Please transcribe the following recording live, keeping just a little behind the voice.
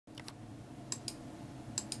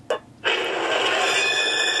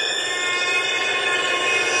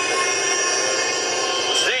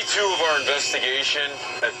Investigation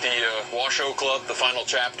at the Washoe Club, the final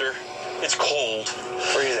chapter. It's cold.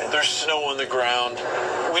 Freezing. There's snow on the ground.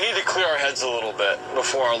 We need to clear our heads a little bit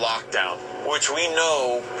before our lockdown, which we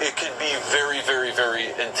know it could be very, very, very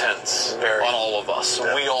intense on all of us.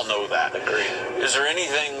 Yeah. We all know that. Agreed. Is there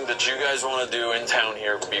anything that you guys want to do in town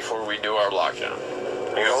here before we do our lockdown?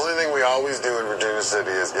 The only thing we always do in Virginia City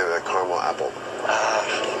is get a caramel apple.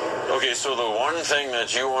 Okay, so the one thing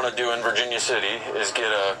that you want to do in Virginia City is get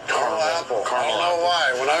a caramel apple. I don't know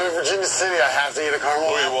why. When I'm in Virginia City, I have to eat a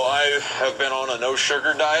caramel apple. Well, I have been on a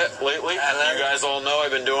no-sugar diet lately. You guys all know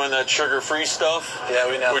I've been doing that sugar-free stuff. Yeah,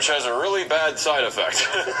 we know. Which has a really bad side effect.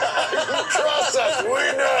 Trust us,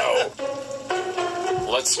 we know.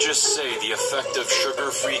 Let's just say the effect of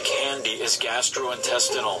sugar-free candy is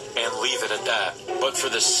gastrointestinal, and leave it at that. But for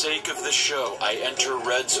the sake of the show, I enter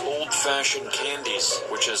Red's old-fashioned candies,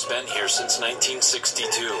 which has been here since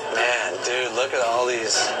 1962. Man, dude, look at all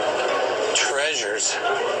these treasures.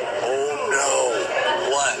 Oh,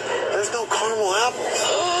 no. What? There's no caramel apples.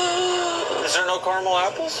 Is there no caramel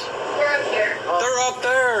apples? They're up here. They're up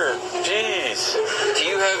there. Jeez. Do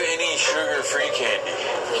you have any sugar-free candy?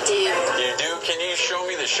 We do. You do? Can you show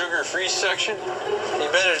me the sugar-free section? You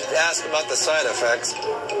better ask about the side effects.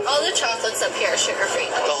 All the chocolates up here are sugar-free.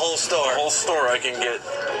 The whole store. The whole store, I can get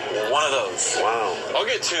one of those. Wow. I'll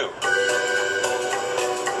get two.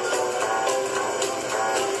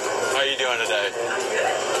 How you doing today?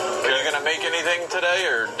 Are you going to make anything today,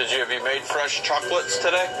 or have you made fresh chocolates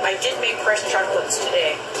today? I did make fresh chocolates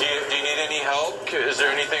today. Do you need any help? Is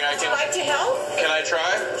there anything I can... Would you like to help? Can I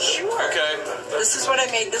try? Sure. Okay. This is what I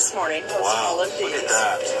made this morning. Wow, All of these. look at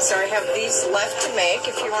that. So I have these left to make.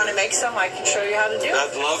 If you want to make some, I can show you how to do it.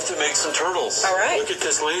 I'd love to make some turtles. All right. Look at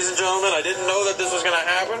this, ladies and gentlemen. I didn't know that this was going to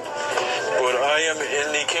happen, but I am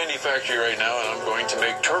in the candy factory right now, and I'm going to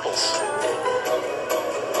make turtles.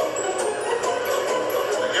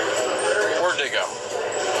 Where'd they go?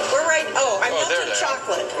 We're right. Oh, I'm there melting they are.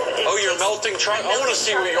 chocolate. Oh, you're melting chocolate. I want to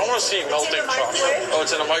see. I want to see melting chocolate. Oh,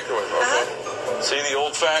 it's in a microwave. Okay. See, the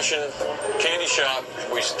old-fashioned candy shop,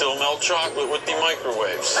 we still melt chocolate with the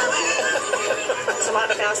microwaves. It's a lot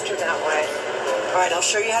faster that way. All right, I'll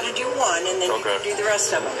show you how to do one, and then you can do the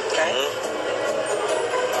rest of them. Okay.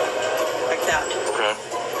 Like that. Okay.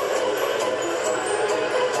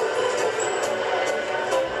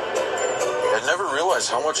 I never realized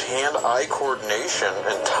how much hand-eye coordination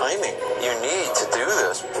and timing you need to do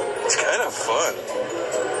this. It's kind of fun.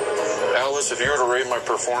 Alice, if you were to rate my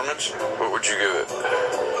performance, what would you give it?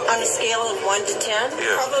 On a scale of 1 to 10,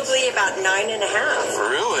 probably about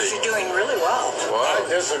 9.5. Really? You're doing really well. Wow. I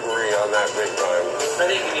disagree on that big time.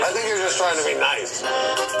 I think you're just trying to be nice.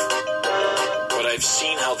 But I've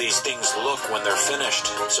seen how these things look when they're finished,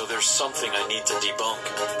 so there's something I need to debunk.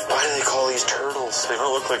 Why do they call these turtles? They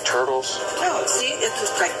don't look like turtles. No, see, it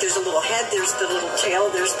looks like there's a little head, there's the little tail,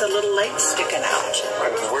 there's the little legs sticking out.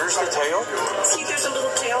 Where's the tail? See, there's a little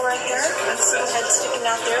tail right there, and a little head sticking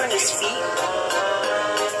out there, and his feet.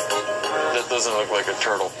 That doesn't look like a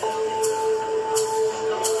turtle.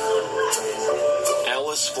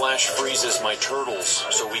 Alice flash freezes my turtles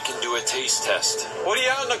so we can do a taste test. What are you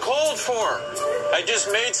out in the cold for? I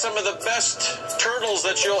just made some of the best turtles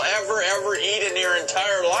that you'll ever eat in your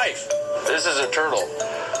entire life. This is a turtle.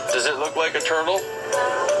 Does it look like a turtle?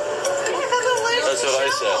 That's what I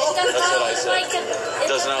said. That's what I said. It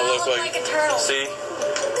does not look like a turtle. See?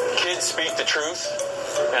 Kids speak the truth,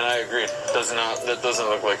 and I agreed. That doesn't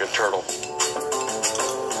look like a turtle.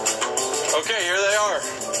 Okay, here they are.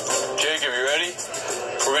 Jacob, you ready?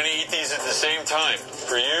 We're going to eat these at the same time.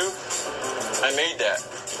 For you, I made that.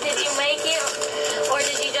 Did you make it, or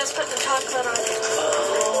did you just put the chocolate on it?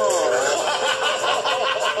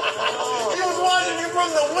 He was watching you from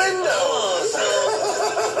the window.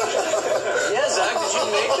 Yeah, Zach, did you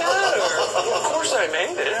make that? Or? Of course I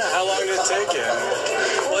made it. Yeah, how long did it take you?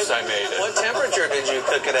 Of course I made it. What temperature did you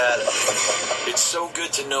cook it at? It's so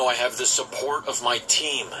good to know I have the support of my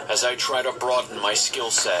team as I try to broaden my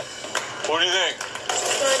skill set. What do you think?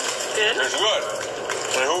 Good. It's good.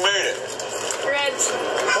 And who made it? Reds.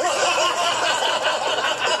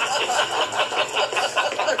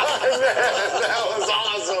 That was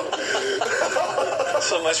awesome.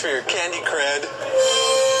 So much for your candy cred.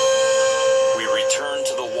 We return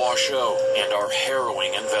to the Washoe and our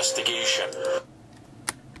harrowing investigation.